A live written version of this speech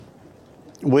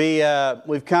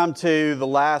We've come to the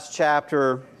last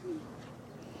chapter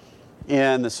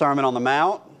in the Sermon on the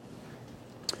Mount.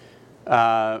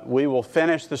 We will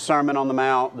finish the Sermon on the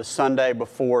Mount the Sunday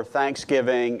before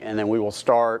Thanksgiving, and then we will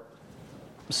start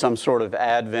some sort of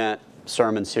Advent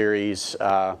sermon series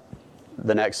the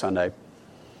next Sunday.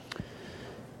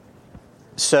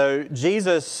 So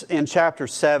Jesus in chapter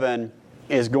 7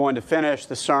 is going to finish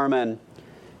the sermon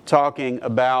talking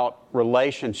about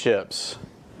relationships.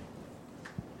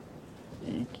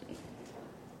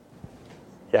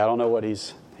 Yeah, I don't know what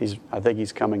he's I think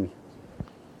he's coming.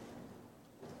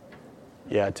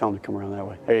 Yeah, tell him to come around that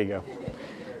way. There you go.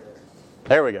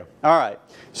 There we go. All right.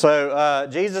 So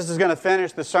Jesus is going to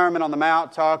finish the Sermon on the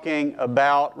Mount talking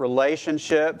about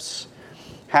relationships.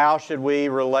 How should we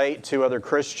relate to other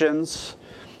Christians?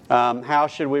 How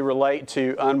should we relate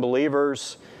to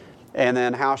unbelievers? And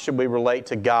then how should we relate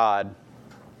to God?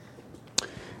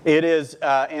 It is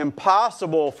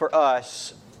impossible for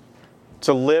us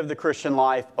to live the Christian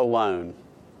life alone.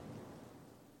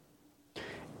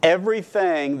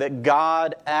 Everything that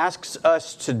God asks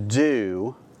us to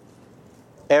do,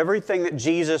 everything that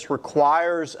Jesus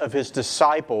requires of His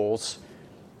disciples,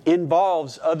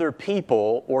 involves other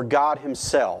people or God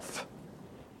Himself.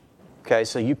 Okay,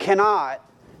 so you cannot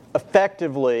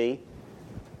effectively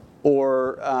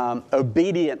or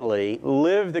obediently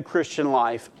live the Christian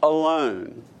life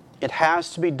alone. It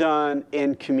has to be done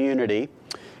in community.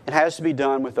 It has to be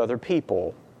done with other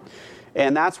people.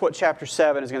 And that's what chapter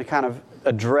 7 is going to kind of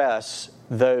address,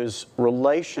 those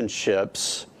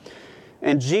relationships.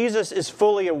 And Jesus is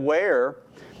fully aware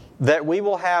that we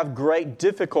will have great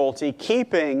difficulty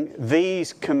keeping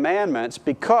these commandments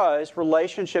because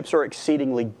relationships are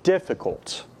exceedingly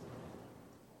difficult.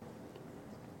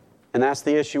 And that's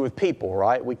the issue with people,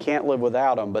 right? We can't live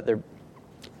without them, but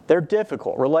they're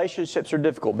difficult. Relationships are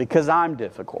difficult because I'm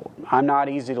difficult. I'm not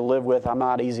easy to live with. I'm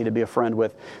not easy to be a friend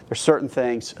with. There's certain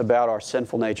things about our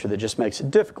sinful nature that just makes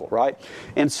it difficult, right?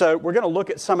 And so we're going to look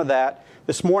at some of that.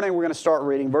 This morning we're going to start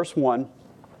reading verse 1,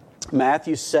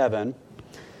 Matthew 7.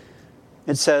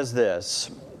 It says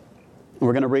this.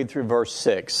 We're going to read through verse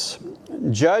 6.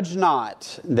 Judge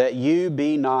not that you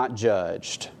be not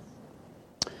judged.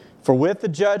 For with the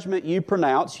judgment you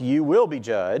pronounce, you will be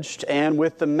judged, and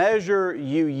with the measure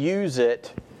you use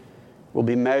it will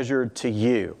be measured to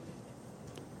you.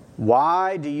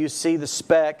 Why do you see the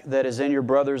speck that is in your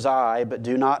brother's eye, but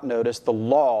do not notice the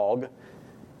log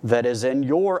that is in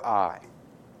your eye?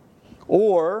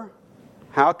 Or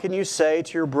how can you say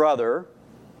to your brother,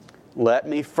 let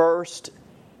me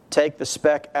take the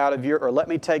speck out of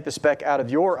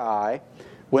your eye,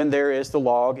 when there is the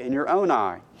log in your own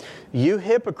eye? You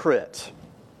hypocrite!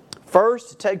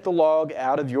 First take the log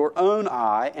out of your own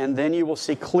eye, and then you will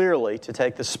see clearly to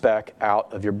take the speck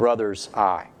out of your brother's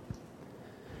eye.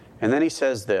 And then he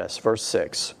says this, verse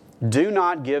 6, do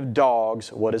not give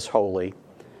dogs what is holy,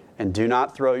 and do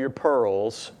not throw your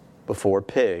pearls before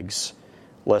pigs,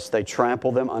 lest they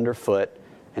trample them underfoot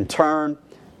and turn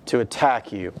to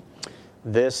attack you.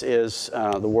 This is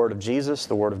the word of Jesus,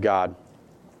 the word of God.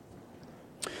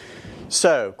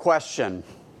 So, question.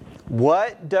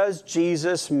 What does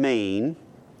Jesus mean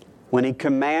when He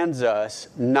commands us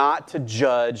not to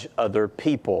judge other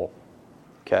people?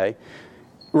 Okay.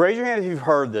 Raise your hand if you've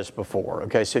heard this before.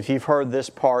 Okay, so if you've heard this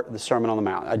part of the Sermon on the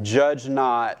Mount. Judge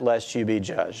not, lest you be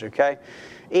judged. Okay.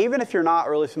 Even if you're not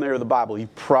really familiar with the Bible,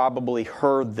 you've probably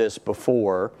heard this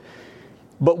before.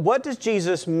 But what does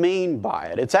Jesus mean by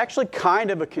it? It's actually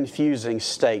kind of a confusing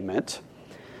statement.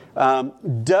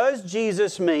 Does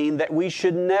Jesus mean that we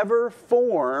should never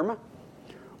form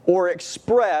or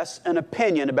express an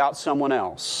opinion about someone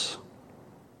else?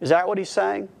 Is that what He's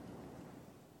saying?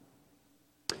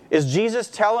 Is Jesus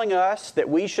telling us that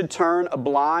we should turn a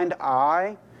blind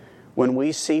eye when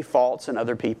we see faults in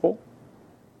other people?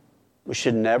 We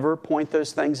should never point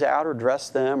those things out or address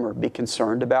them or be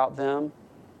concerned about them?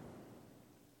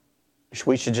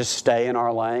 We should just stay in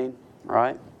our lane,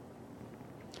 right?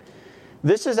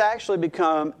 This has actually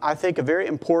become, I think, a very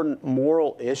important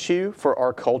moral issue for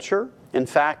our culture. In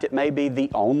fact, it may be the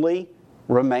only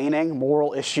remaining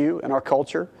moral issue in our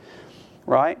culture,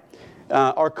 right?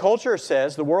 Our culture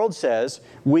says, the world says,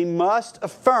 we must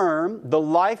affirm the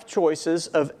life choices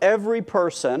of every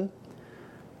person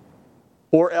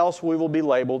or else we will be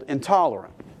labeled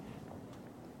intolerant.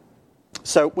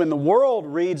 So when the world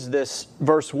reads this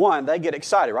verse 1, they get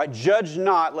excited, right? Judge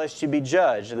not lest you be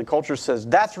judged. And the culture says,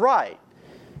 that's right.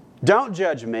 Don't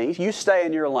judge me. You stay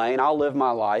in your lane. I'll live my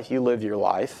life. You live your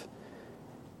life.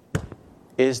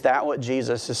 Is that what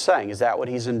Jesus is saying? Is that what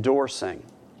He's endorsing?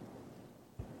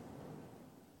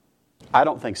 I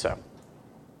don't think so.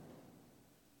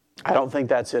 I don't think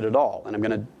that's it at all. And I'm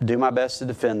going to do my best to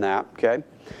defend that, okay?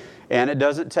 And it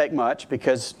doesn't take much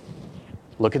because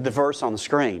look at the verse on the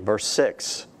screen, verse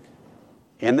 6.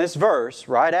 In this verse,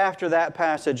 right after that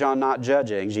passage on not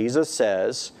judging, Jesus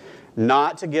says,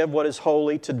 not to give what is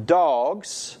holy to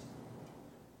dogs,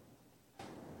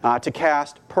 to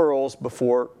cast pearls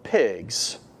before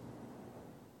pigs.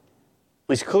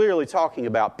 He's clearly talking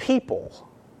about people.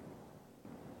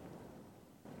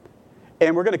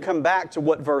 And we're going to come back to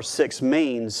what verse 6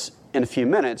 means in a few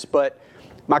minutes, but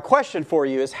my question for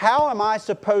you is, how am I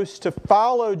supposed to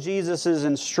follow Jesus'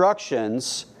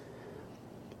 instructions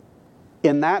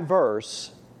in that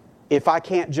verse if I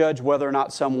can't judge whether or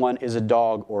not someone is a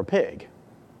dog or a pig?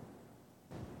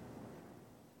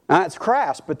 Now, that's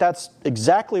crass, but that's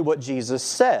exactly what Jesus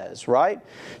says, right?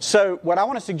 So what I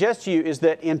want to suggest to you is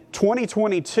that in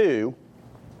 2022,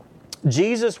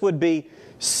 Jesus would be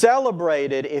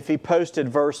celebrated if he posted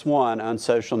verse 1 on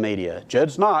social media.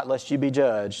 Judge not, lest you be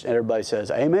judged. And everybody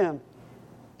says, amen.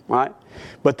 Right?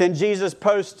 But then Jesus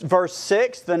posts verse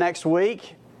 6 the next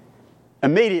week,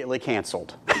 immediately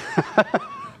canceled.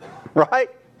 Right?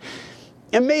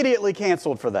 Immediately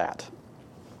canceled for that.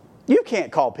 You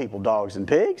can't call people dogs and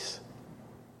pigs.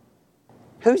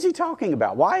 Who's he talking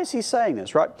about? Why is he saying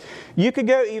this, right? You could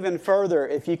go even further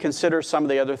if you consider some of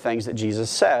the other things that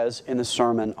Jesus says in the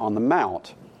Sermon on the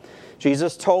Mount.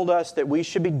 Jesus told us that we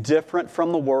should be different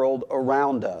from the world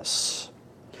around us.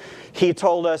 He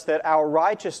told us that our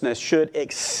righteousness should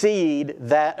exceed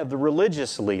that of the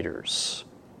religious leaders.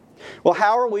 Well,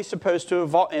 how are we supposed to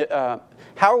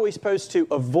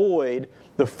avoid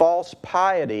the false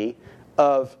piety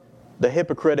of the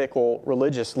hypocritical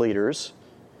religious leaders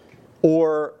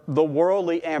or the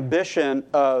worldly ambition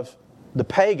of the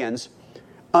pagans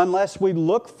unless we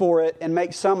look for it and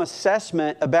make some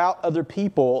assessment about other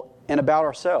people and about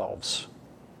ourselves?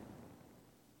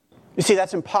 You see,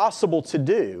 that's impossible to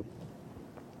do.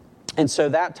 And so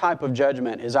that type of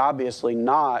judgment is obviously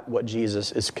not what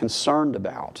Jesus is concerned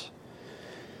about.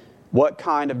 What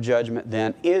kind of judgment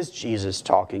then is Jesus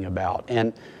talking about?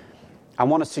 And I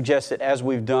want to suggest that as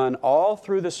we've done all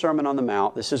through the Sermon on the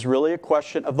Mount, this is really a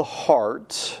question of the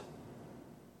heart.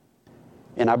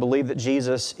 And I believe that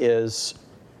Jesus is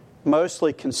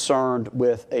mostly concerned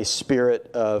with a spirit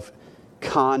of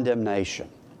condemnation.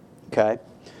 Okay?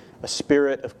 A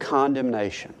spirit of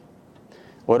condemnation.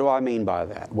 What do I mean by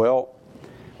that? Well,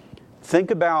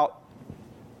 think about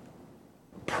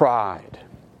pride.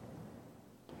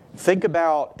 Think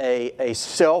about a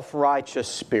self-righteous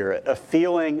spirit, a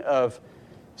feeling of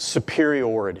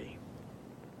superiority,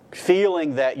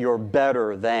 feeling that you're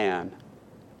better than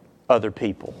other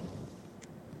people,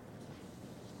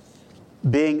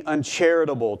 being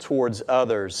uncharitable towards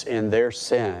others in their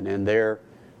sin and their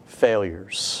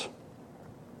failures,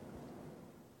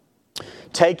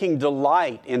 taking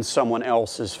delight in someone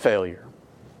else's failure,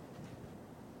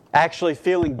 actually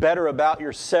feeling better about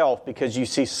yourself because you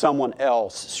see someone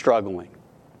else struggling,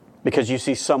 because you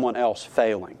see someone else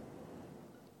failing,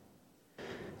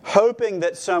 hoping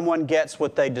that someone gets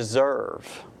what they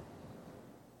deserve.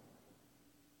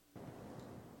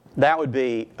 That would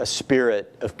be a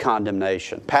spirit of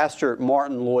condemnation. Pastor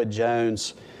Martin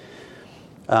Lloyd-Jones,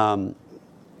 who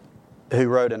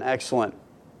wrote an excellent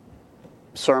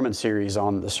sermon series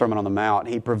on the Sermon on the Mount,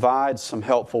 he provides some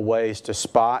helpful ways to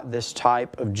spot this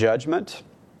type of judgment.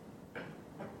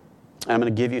 And I'm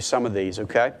going to give you some of these,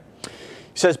 okay? He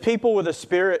says, people with a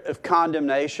spirit of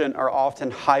condemnation are often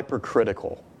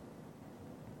hypercritical.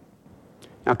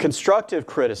 Now, constructive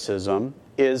criticism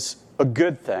is a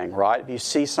good thing, right? If you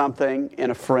see something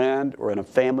in a friend or in a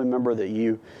family member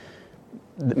that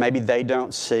maybe they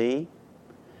don't see,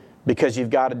 because you've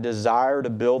got a desire to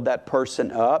build that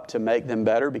person up, to make them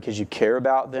better, because you care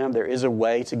about them, there is a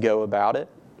way to go about it.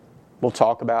 We'll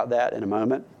talk about that in a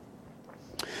moment.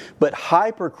 But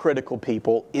hypercritical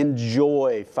people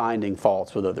enjoy finding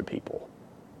faults with other people.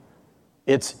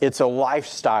 It's a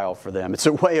lifestyle for them. It's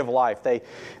a way of life.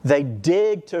 They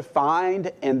dig to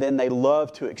find, and then they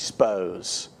love to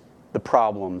expose the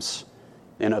problems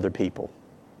in other people.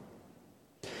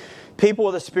 People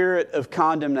with a spirit of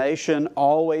condemnation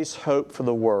always hope for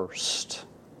the worst.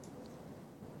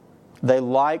 They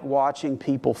like watching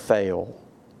people fail,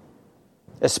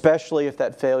 especially if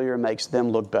that failure makes them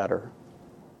look better.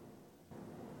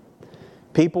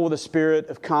 People with a spirit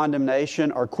of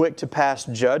condemnation are quick to pass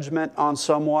judgment on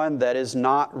someone that is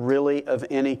not really of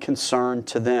any concern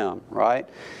to them, right?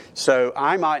 So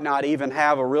I might not even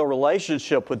have a real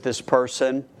relationship with this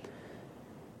person,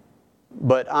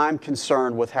 but I'm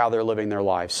concerned with how they're living their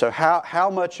life. So how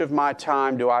much of my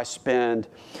time do I spend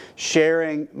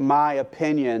sharing my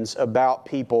opinions about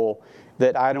people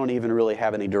that I don't even really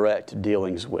have any direct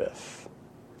dealings with?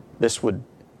 This would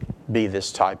be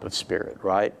this type of spirit,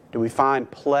 right? Do we find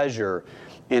pleasure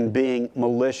in being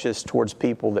malicious towards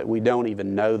people that we don't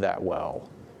even know that well?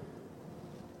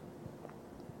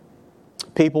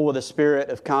 People with a spirit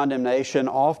of condemnation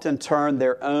often turn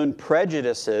their own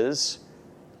prejudices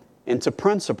into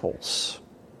principles.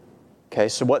 Okay,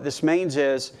 so what this means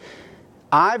is,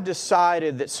 I've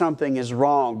decided that something is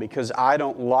wrong because I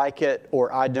don't like it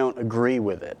or I don't agree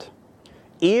with it,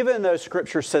 even though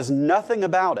Scripture says nothing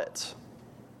about it.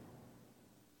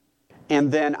 And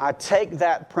then I take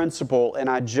that principle and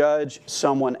I judge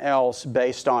someone else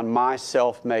based on my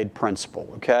self-made principle,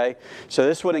 okay? So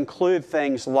this would include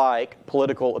things like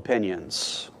political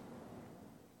opinions.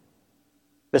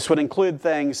 This would include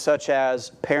things such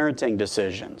as parenting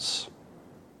decisions.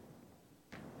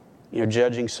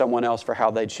 Judging someone else for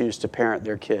how they choose to parent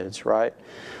their kids, right?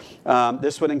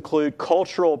 This would include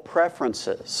cultural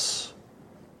preferences.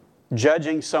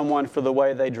 Judging someone for the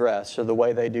way they dress or the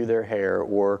way they do their hair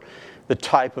or the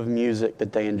type of music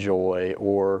that they enjoy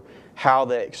or how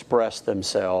they express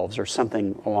themselves or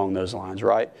something along those lines,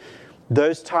 right?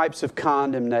 Those types of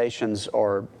condemnations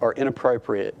are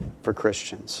inappropriate for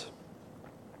Christians.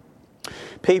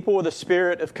 People with a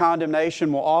spirit of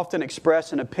condemnation will often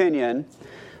express an opinion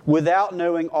without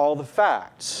knowing all the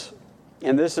facts.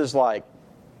 And this is like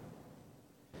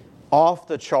off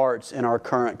the charts in our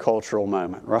current cultural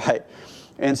moment, right?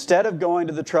 Instead of going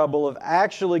to the trouble of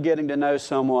actually getting to know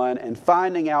someone and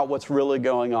finding out what's really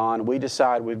going on, we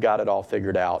decide we've got it all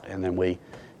figured out and then we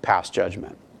pass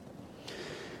judgment.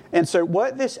 And so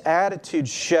what this attitude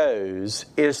shows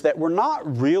is that we're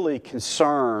not really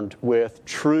concerned with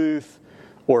truth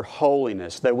or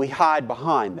holiness, that we hide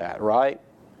behind that, right?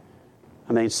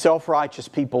 I mean, self-righteous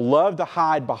people love to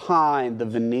hide behind the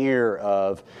veneer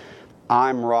of,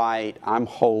 I'm right, I'm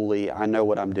holy, I know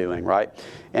what I'm doing, right?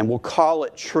 And we'll call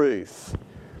it truth.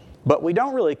 But we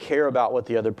don't really care about what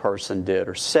the other person did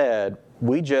or said.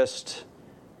 We just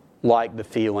like the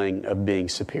feeling of being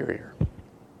superior.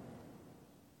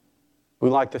 We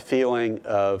like the feeling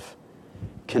of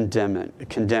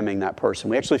condemning that person.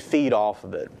 We actually feed off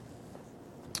of it.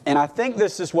 And I think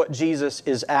this is what Jesus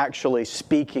is actually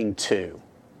speaking to.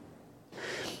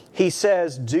 He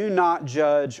says, do not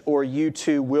judge or you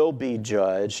too will be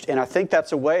judged. And I think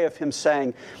that's a way of him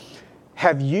saying,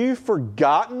 have you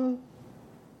forgotten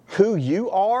who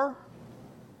you are?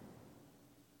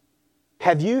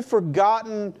 Have you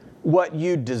forgotten what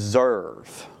you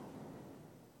deserve?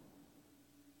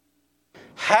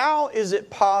 How is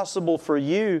it possible for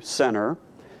you, sinner,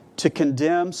 to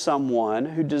condemn someone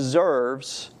who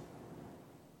deserves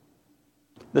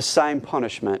the same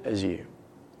punishment as you?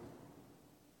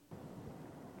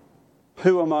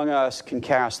 Who among us can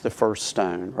cast the first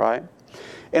stone, right?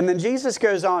 And then Jesus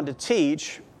goes on to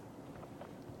teach,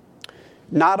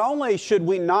 not only should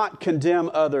we not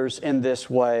condemn others in this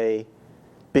way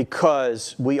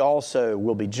because we also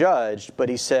will be judged, but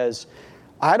he says,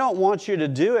 I don't want you to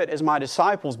do it as my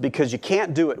disciples because you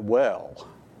can't do it well.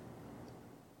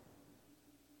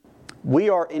 We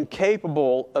are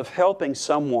incapable of helping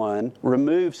someone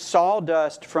remove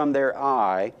sawdust from their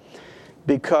eye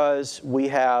because we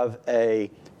have a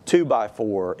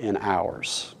 2x4 in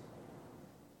ours.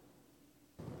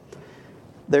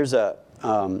 There's a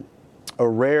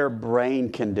rare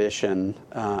brain condition.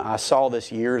 I saw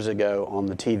this years ago on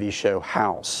the TV show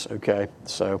House, okay?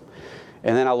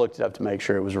 And then I looked it up to make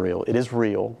sure it was real. It is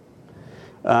real,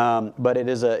 but it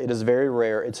is very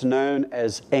rare. It's known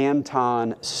as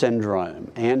Anton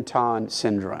syndrome. Anton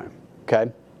syndrome,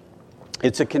 okay?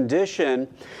 It's a condition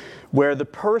where the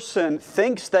person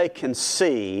thinks they can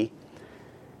see,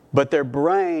 but their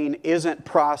brain isn't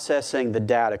processing the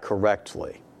data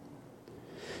correctly.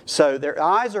 So their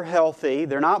eyes are healthy,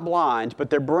 they're not blind, but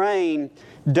their brain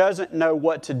doesn't know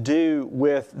what to do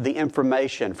with the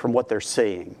information from what they're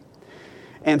seeing.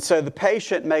 And so the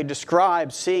patient may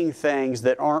describe seeing things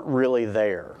that aren't really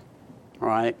there,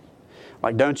 right?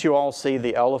 Like, don't you all see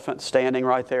the elephant standing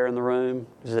right there in the room?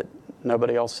 Is it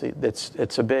nobody else see?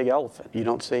 It's a big elephant. You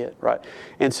don't see it, right?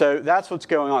 And so that's what's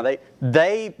going on.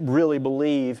 They really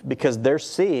believe because they're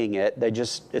seeing it.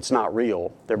 It's not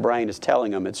real. Their brain is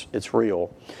telling them it's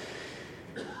real.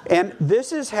 And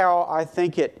this is how I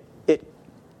think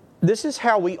this is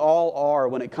how we all are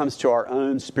when it comes to our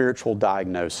own spiritual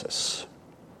diagnosis.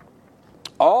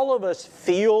 All of us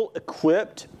feel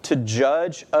equipped to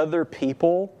judge other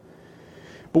people,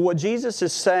 but what Jesus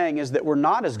is saying is that we're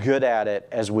not as good at it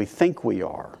as we think we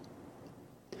are.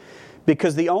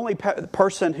 Because the only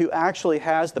person who actually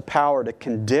has the power to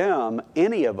condemn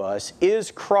any of us is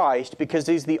Christ, because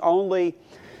He's the only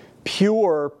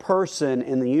pure person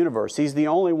in the universe. He's the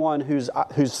only one whose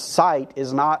sight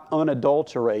is not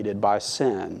unadulterated by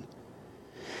sin.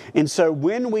 And so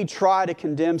when we try to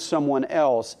condemn someone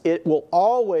else, it will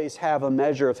always have a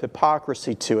measure of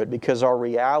hypocrisy to it, because our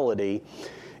reality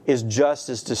is just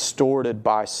as distorted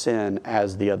by sin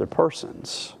as the other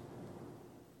person's.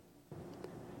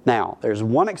 Now, there's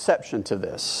one exception to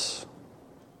this.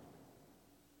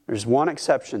 There's one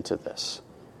exception to this,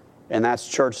 and that's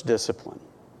church discipline.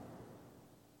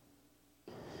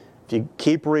 If you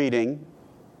keep reading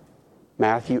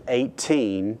Matthew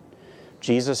 18,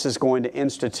 Jesus is going to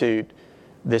institute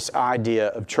this idea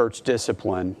of church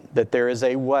discipline, that there is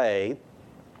a way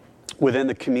within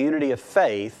the community of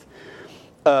faith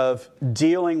of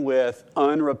dealing with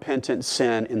unrepentant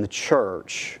sin in the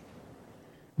church.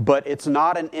 But it's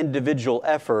not an individual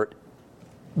effort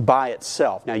by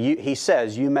itself. Now, he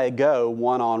says you may go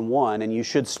one-on-one, and you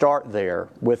should start there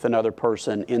with another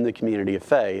person in the community of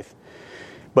faith.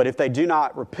 But if they do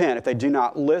not repent, if they do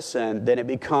not listen, then it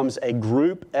becomes a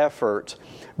group effort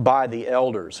by the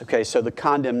elders. Okay, so the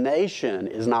condemnation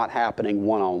is not happening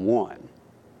one-on-one.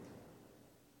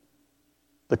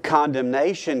 The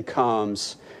condemnation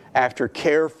comes after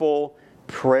careful,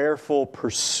 prayerful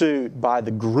pursuit by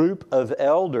the group of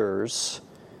elders.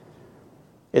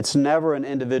 It's never an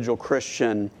individual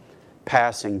Christian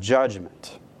passing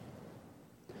judgment.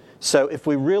 So if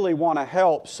we really want to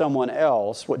help someone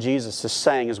else, what Jesus is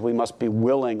saying is we must be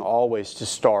willing always to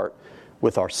start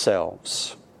with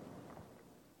ourselves.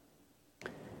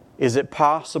 Is it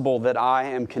possible that I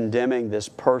am condemning this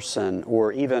person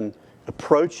or even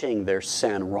approaching their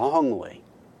sin wrongly?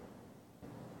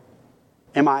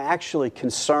 Am I actually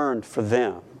concerned for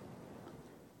them?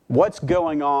 What's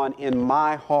going on in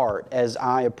my heart as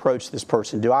I approach this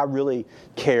person? Do I really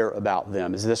care about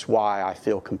them? Is this why I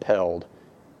feel compelled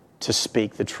to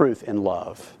speak the truth in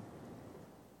love?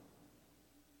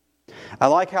 I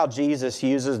like how Jesus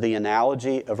uses the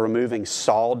analogy of removing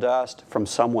sawdust from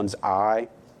someone's eye.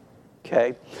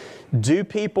 Okay? Do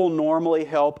people normally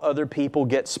help other people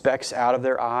get specks out of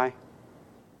their eye?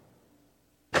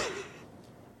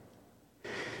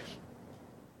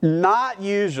 Not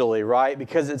usually, right?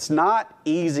 Because it's not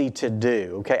easy to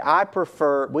do. Okay, I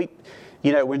prefer,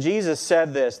 when Jesus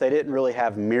said this, they didn't really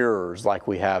have mirrors like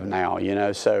we have now,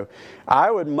 so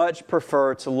I would much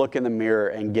prefer to look in the mirror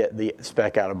and get the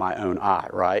speck out of my own eye,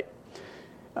 right?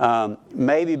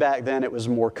 Maybe back then it was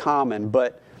more common,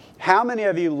 but how many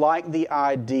of you like the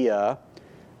idea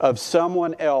of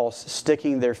someone else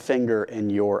sticking their finger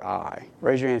in your eye?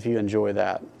 Raise your hand if you enjoy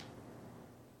that.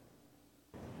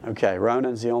 Okay,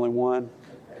 Ronan's the only one.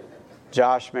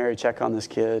 Josh, Mary, check on this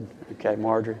kid. Okay,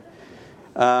 Marjorie.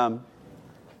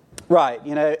 Right,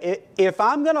 if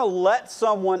I'm going to let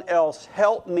someone else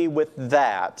help me with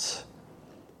that,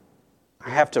 I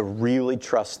have to really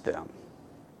trust them.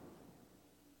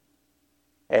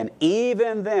 And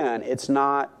even then, it's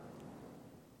not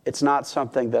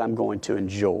something that I'm going to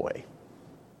enjoy.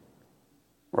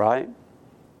 Right?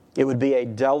 It would be a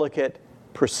delicate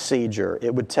procedure.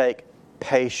 It would take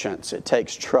patience. It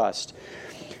takes trust.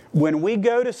 When we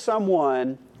go to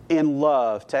someone in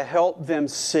love to help them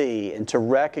see and to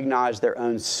recognize their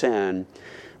own sin,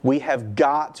 we have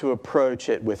got to approach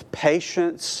it with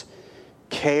patience,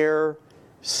 care,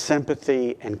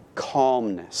 sympathy, and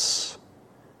calmness.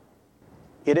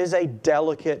 It is a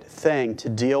delicate thing to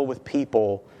deal with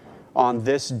people on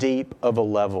this deep of a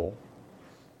level.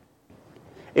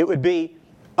 It would be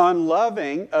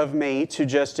unloving of me to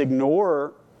just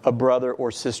ignore a brother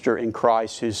or sister in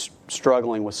Christ who's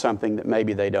struggling with something that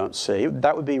maybe they don't see.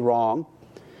 That would be wrong.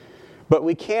 But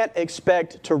we can't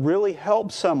expect to really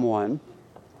help someone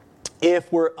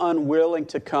if we're unwilling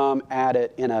to come at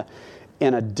it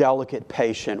in a delicate,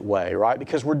 patient way, right?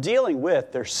 Because we're dealing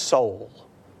with their soul.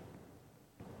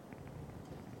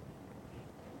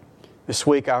 This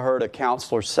week I heard a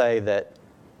counselor say that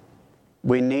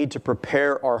we need to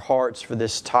prepare our hearts for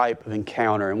this type of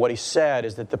encounter. And what he said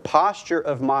is that the posture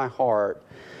of my heart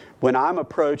when I'm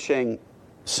approaching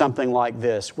something like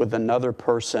this with another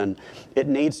person, it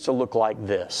needs to look like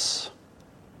this.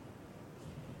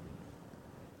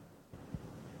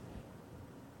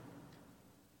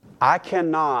 I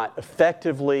cannot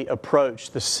effectively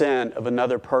approach the sin of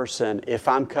another person if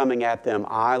I'm coming at them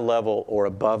eye level or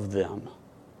above them.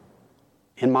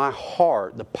 In my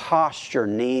heart, the posture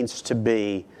needs to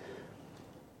be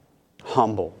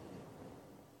humble.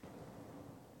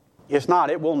 If not,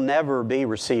 it will never be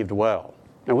received well.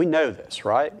 And we know this,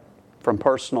 right? From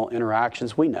personal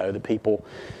interactions, we know that people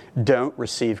don't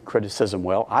receive criticism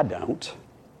well. I don't.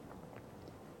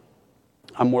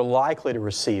 I'm more likely to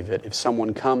receive it if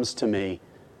someone comes to me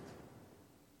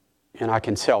and I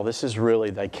can tell this is really,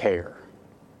 they care.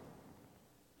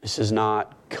 This is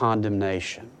not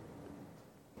condemnation.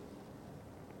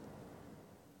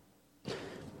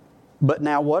 But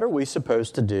now, what are we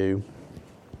supposed to do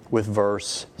with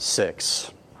verse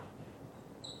 6?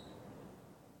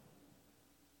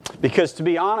 Because to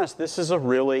be honest, this is a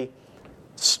really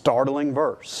startling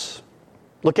verse.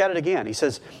 Look at it again. He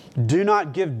says, "Do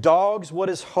not give dogs what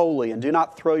is holy, and do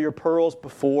not throw your pearls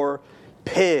before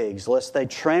pigs, lest they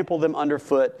trample them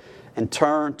underfoot and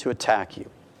turn to attack you."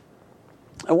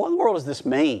 And what in the world does this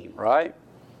mean, right?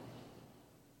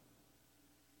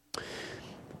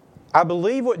 I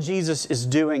believe what Jesus is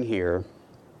doing here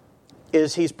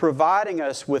is He's providing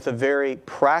us with a very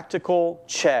practical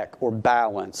check or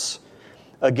balance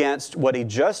against what He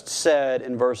just said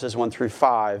in verses 1 through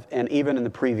 5 and even in the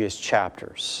previous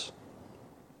chapters.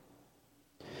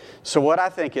 So what I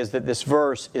think is that this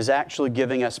verse is actually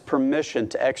giving us permission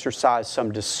to exercise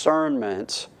some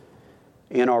discernment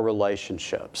in our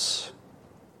relationships.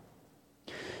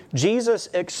 Jesus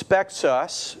expects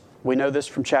us, we know this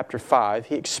from chapter 5,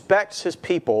 He expects His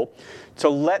people to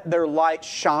let their light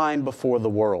shine before the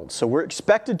world. So we're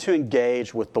expected to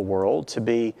engage with the world, to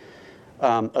be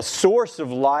a source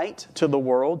of light to the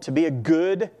world, to be a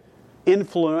good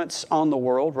influence on the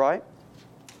world, right?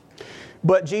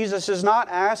 But Jesus is not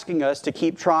asking us to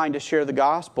keep trying to share the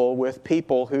gospel with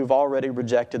people who've already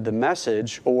rejected the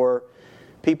message or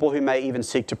people who may even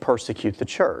seek to persecute the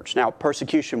church. Now,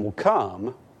 persecution will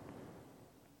come,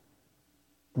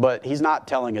 but He's not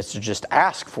telling us to just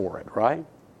ask for it, right?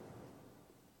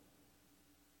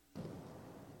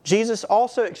 Jesus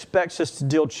also expects us to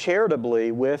deal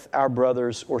charitably with our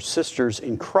brothers or sisters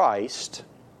in Christ.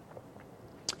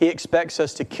 He expects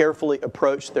us to carefully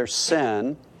approach their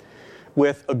sin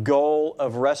with a goal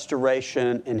of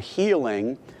restoration and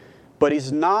healing, but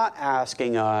He's not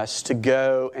asking us to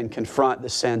go and confront the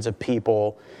sins of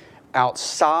people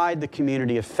outside the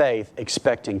community of faith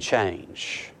expecting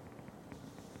change.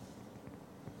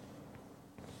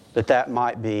 That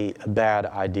might be a bad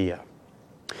idea.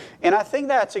 And I think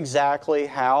that's exactly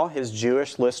how His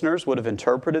Jewish listeners would have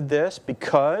interpreted this,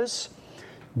 because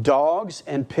dogs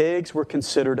and pigs were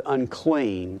considered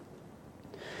unclean.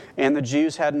 And the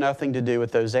Jews had nothing to do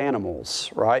with those animals,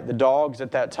 right? The dogs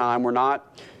at that time were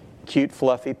not cute,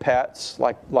 fluffy pets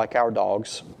like our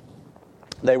dogs.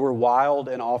 They were wild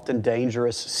and often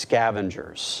dangerous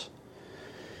scavengers.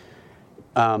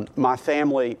 My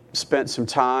family spent some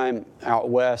time out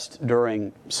west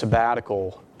during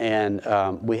sabbatical, and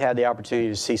we had the opportunity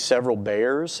to see several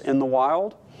bears in the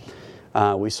wild.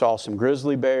 We saw some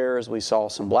grizzly bears, we saw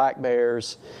some black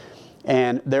bears,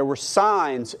 and there were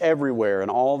signs everywhere in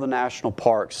all the national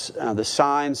parks. The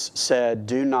signs said,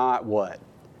 "Do not what?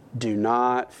 Do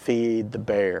not feed the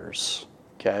bears."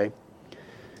 Okay?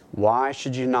 Why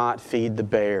should you not feed the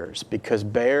bears? Because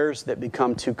bears that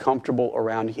become too comfortable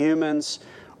around humans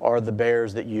are the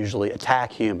bears that usually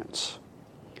attack humans.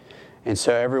 And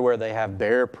so everywhere they have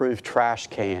bear-proof trash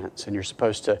cans, and you're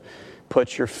supposed to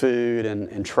put your food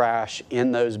and trash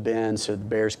in those bins so the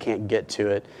bears can't get to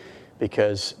it,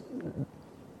 because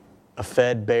a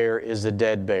fed bear is a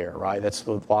dead bear, right? That's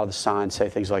a lot of the signs say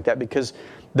things like that, because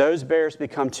those bears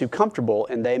become too comfortable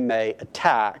and they may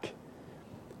attack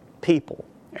people.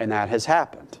 And that has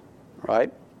happened,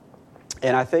 right?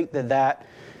 And I think that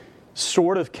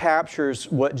sort of captures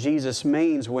what Jesus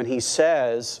means when He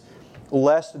says,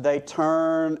 lest they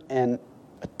turn and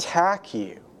attack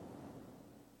you.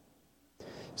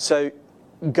 So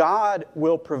God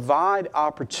will provide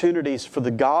opportunities for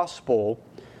the gospel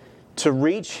to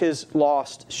reach His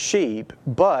lost sheep,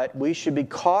 but we should be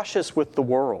cautious with the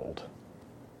world.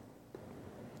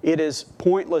 It is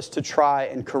pointless to try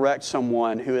and correct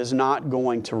someone who is not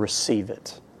going to receive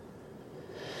it.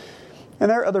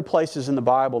 And there are other places in the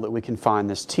Bible that we can find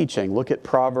this teaching. Look at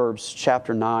Proverbs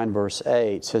chapter 9, verse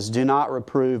 8. It says, "Do not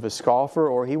reprove a scoffer,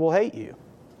 or he will hate you.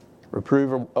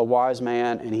 Reprove a wise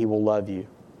man, and he will love you."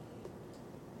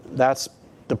 That's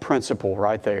the principle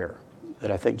right there that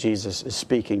I think Jesus is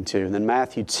speaking to. And then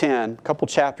Matthew 10, a couple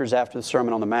chapters after the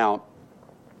Sermon on the Mount,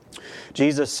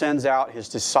 Jesus sends out His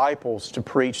disciples to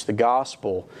preach the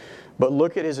gospel. But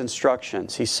look at His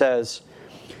instructions. He says,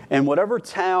 "In whatever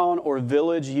town or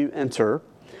village you enter,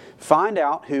 find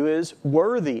out who is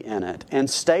worthy in it, and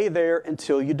stay there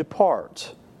until you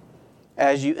depart.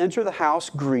 As you enter the house,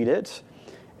 greet it.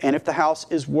 And if the house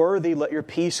is worthy, let your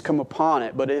peace come upon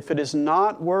it. But if it is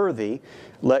not worthy,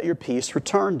 let your peace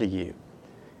return to you.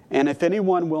 And if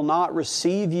anyone will not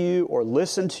receive you or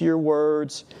listen to your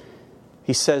words,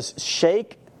 he says,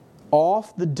 shake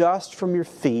off the dust from your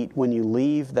feet when you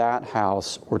leave that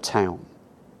house or town.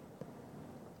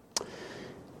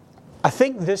 I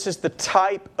think this is the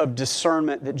type of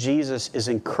discernment that Jesus is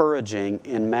encouraging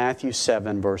in Matthew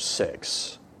 7, verse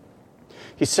 6.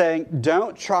 He's saying,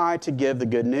 don't try to give the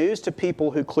good news to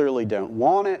people who clearly don't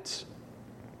want it.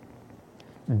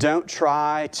 Don't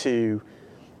try to,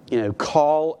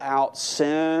 call out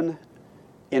sin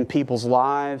in people's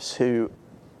lives who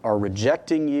are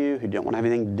rejecting you, who don't want to have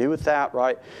anything to do with that,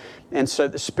 right? And so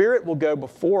the Spirit will go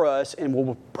before us and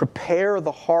will prepare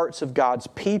the hearts of God's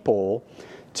people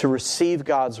to receive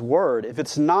God's Word. If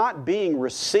it's not being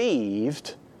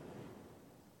received,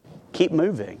 keep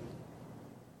moving.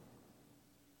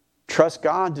 Trust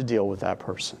God to deal with that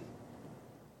person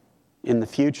in the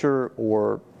future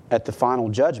or at the final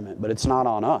judgment, but it's not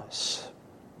on us.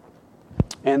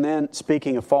 And then,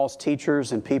 speaking of false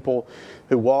teachers and people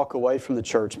who walk away from the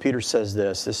church, Peter says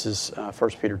this. This is 1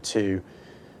 Peter 2,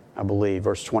 I believe,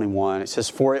 verse 21. It says,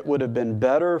 for it would have been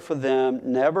better for them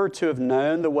never to have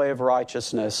known the way of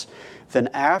righteousness than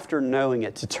after knowing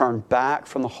it to turn back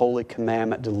from the holy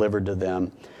commandment delivered to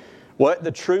them. What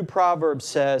the true proverb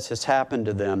says has happened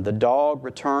to them. The dog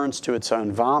returns to its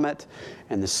own vomit,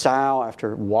 and the sow,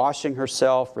 after washing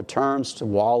herself, returns to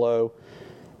wallow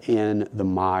in the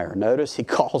mire. Notice he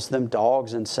calls them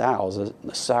dogs and sows.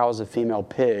 A sow is a female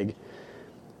pig.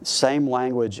 Same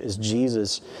language as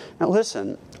Jesus. Now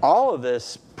listen, all of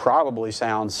this probably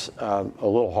sounds a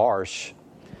little harsh.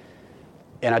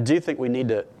 And I do think we need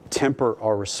to temper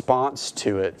our response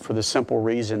to it for the simple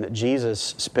reason that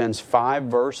Jesus spends 5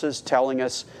 verses telling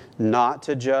us not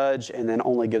to judge and then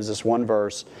only gives us 1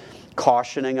 verse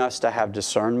cautioning us to have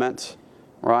discernment,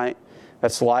 right?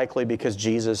 That's likely because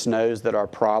Jesus knows that our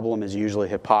problem is usually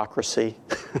hypocrisy.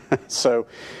 So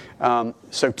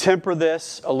temper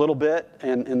this a little bit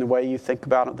in the way you think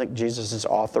about it. I don't think Jesus is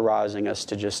authorizing us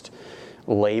to just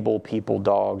label people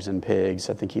dogs and pigs.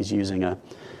 I think he's using an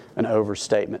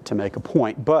overstatement to make a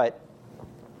point. But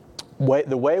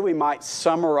the way we might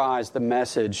summarize the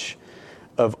message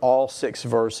of all 6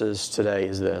 verses today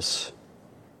is this.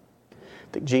 I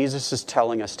think Jesus is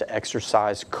telling us to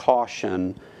exercise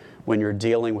caution when you're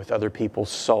dealing with other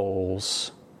people's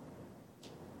souls,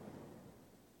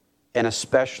 and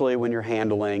especially when you're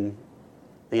handling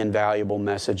the invaluable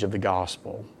message of the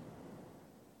gospel.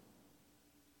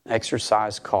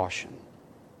 Exercise caution.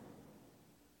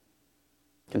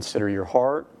 Consider your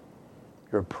heart,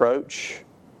 your approach,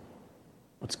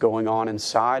 what's going on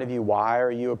inside of you. Why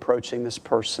are you approaching this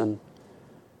person?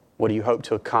 What do you hope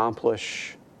to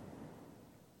accomplish?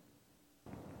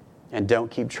 And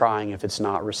don't keep trying if it's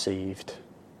not received.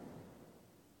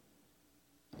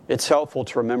 It's helpful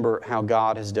to remember how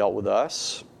God has dealt with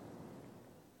us.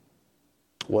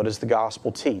 What does the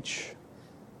gospel teach?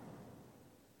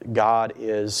 God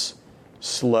is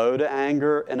slow to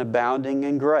anger and abounding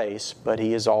in grace, but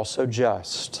He is also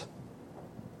just.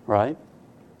 Right?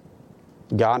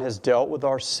 God has dealt with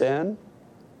our sin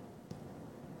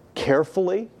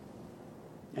carefully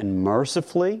and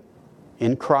mercifully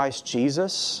in Christ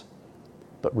Jesus,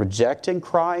 but rejecting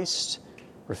Christ,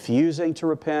 refusing to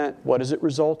repent, what does it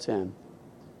result in?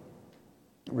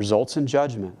 It results in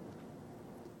judgment.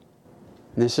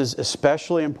 And this is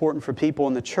especially important for people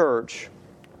in the church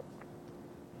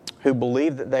who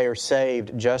believe that they are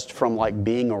saved just from like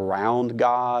being around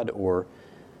God or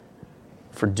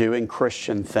for doing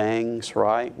Christian things,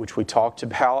 right? Which we talked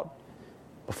about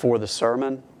before the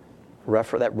sermon.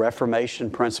 That Reformation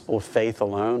principle of faith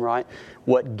alone, right?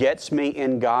 What gets me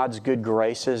in God's good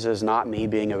graces is not me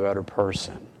being a better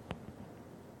person.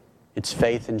 It's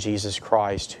faith in Jesus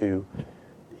Christ, who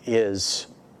is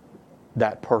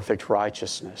that perfect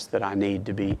righteousness that I need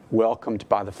to be welcomed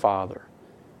by the Father.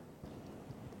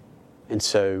 And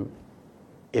so,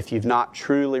 if you've not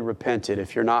truly repented,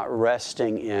 if you're not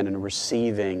resting in and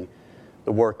receiving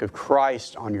the work of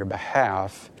Christ on your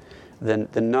behalf, then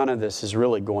none of this is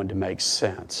really going to make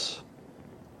sense.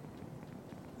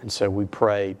 And so we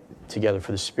pray together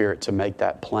for the Spirit to make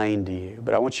that plain to you.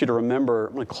 But I want you to remember,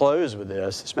 I'm going to close with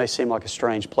this. This may seem like a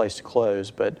strange place to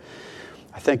close, but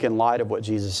I think in light of what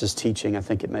Jesus is teaching, I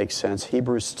think it makes sense.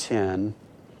 Hebrews 10,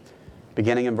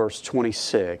 beginning in verse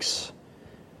 26,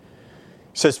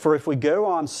 says, "For if we go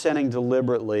on sinning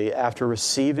deliberately after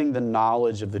receiving the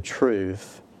knowledge of the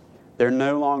truth, there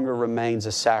no longer remains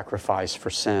a sacrifice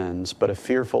for sins, but a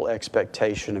fearful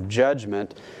expectation of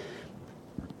judgment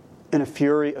and a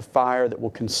fury of fire that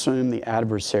will consume the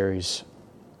adversaries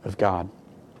of God."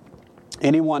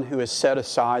 Anyone who has set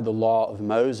aside the law of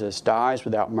Moses dies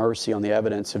without mercy on the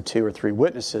evidence of 2 or 3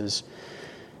 witnesses.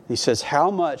 He says,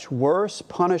 how much worse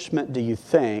punishment do you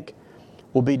think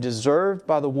will be deserved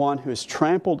by the one who has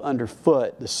trampled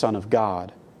underfoot the Son of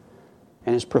God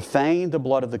and has profaned the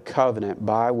blood of the covenant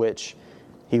by which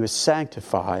he was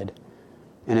sanctified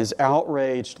and has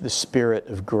outraged the Spirit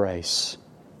of grace?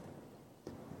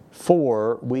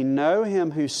 For we know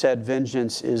him who said,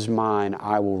 vengeance is mine,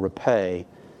 I will repay.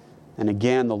 And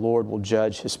again, the Lord will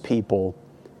judge his people.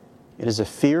 It is a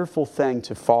fearful thing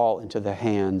to fall into the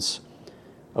hands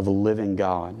of the living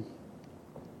God.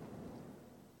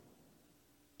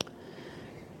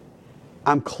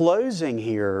 I'm closing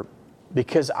here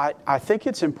because I think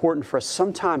it's important for us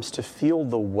sometimes to feel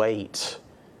the weight.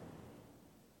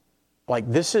 Like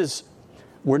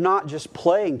we're not just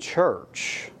playing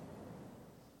church.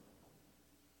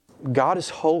 God is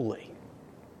holy.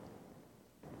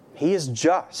 He is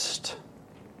just.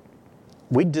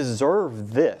 We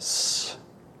deserve this.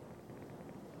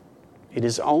 It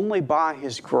is only by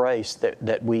His grace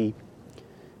that we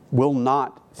will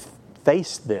not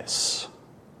face this.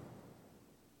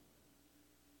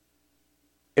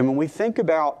 And when we think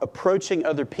about approaching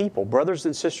other people, brothers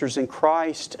and sisters in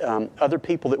Christ, other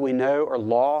people that we know are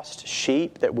lost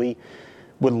sheep that we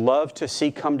would love to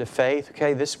see come to faith.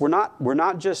 Okay, we're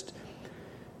not just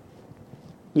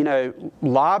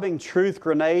lobbing truth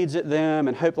grenades at them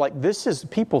and hope. Like, this is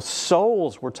people's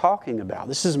souls we're talking about.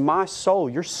 This is my soul,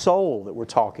 your soul that we're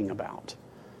talking about.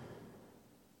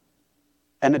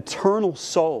 An eternal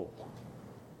soul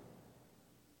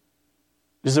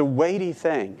is a weighty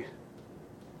thing.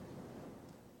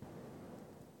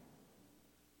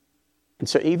 And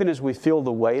so even as we feel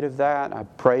the weight of that, I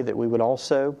pray that we would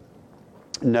also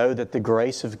know that the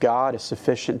grace of God is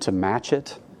sufficient to match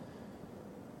it.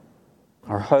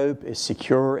 Our hope is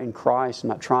secure in Christ. I'm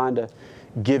not trying to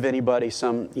give anybody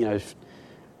some,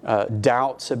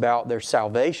 doubts about their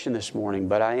salvation this morning,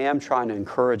 but I am trying to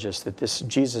encourage us that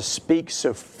Jesus speaks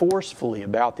so forcefully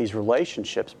about these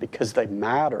relationships because they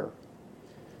matter.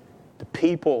 The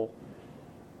people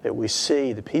that we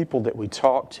see, the people that we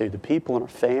talk to, the people in our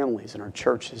families and our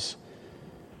churches,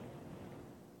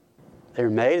 they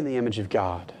are made in the image of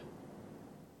God.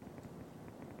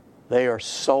 They are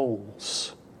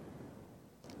souls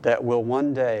that will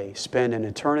one day spend an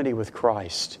eternity with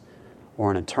Christ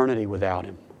or an eternity without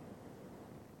Him.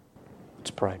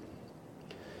 Let's pray.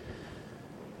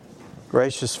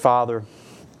 Gracious Father,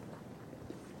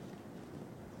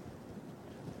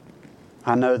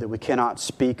 I know that we cannot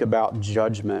speak about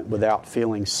judgment without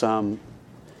feeling some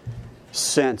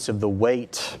sense of the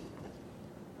weight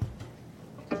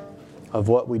of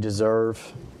what we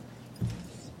deserve.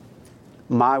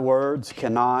 My words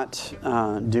cannot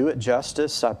do it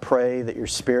justice. I pray that your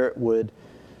Spirit would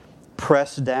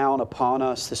press down upon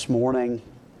us this morning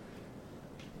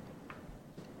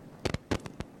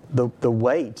the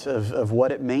weight of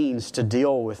what it means to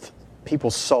deal with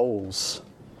people's souls.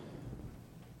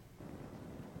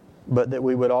 But that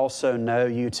we would also know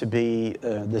you to be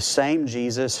the same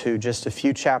Jesus who just a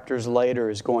few chapters later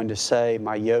is going to say,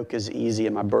 my yoke is easy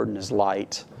and my burden is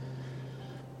light.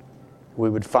 We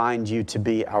would find you to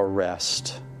be our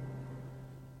rest.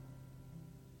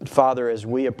 But Father, as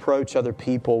we approach other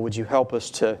people, would you help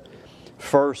us to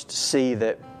first see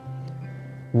that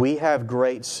we have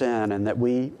great sin and that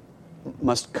we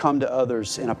must come to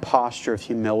others in a posture of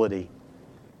humility,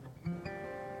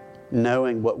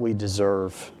 knowing what we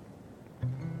deserve,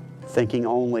 thinking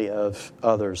only of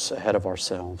others ahead of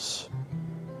ourselves.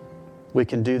 We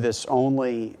can do this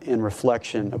only in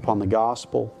reflection upon the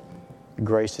gospel, the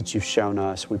grace that you've shown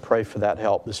us. We pray for that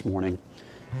help this morning.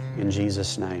 In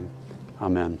Jesus' name,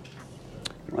 amen.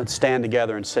 Let's stand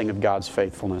together and sing of God's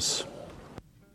faithfulness.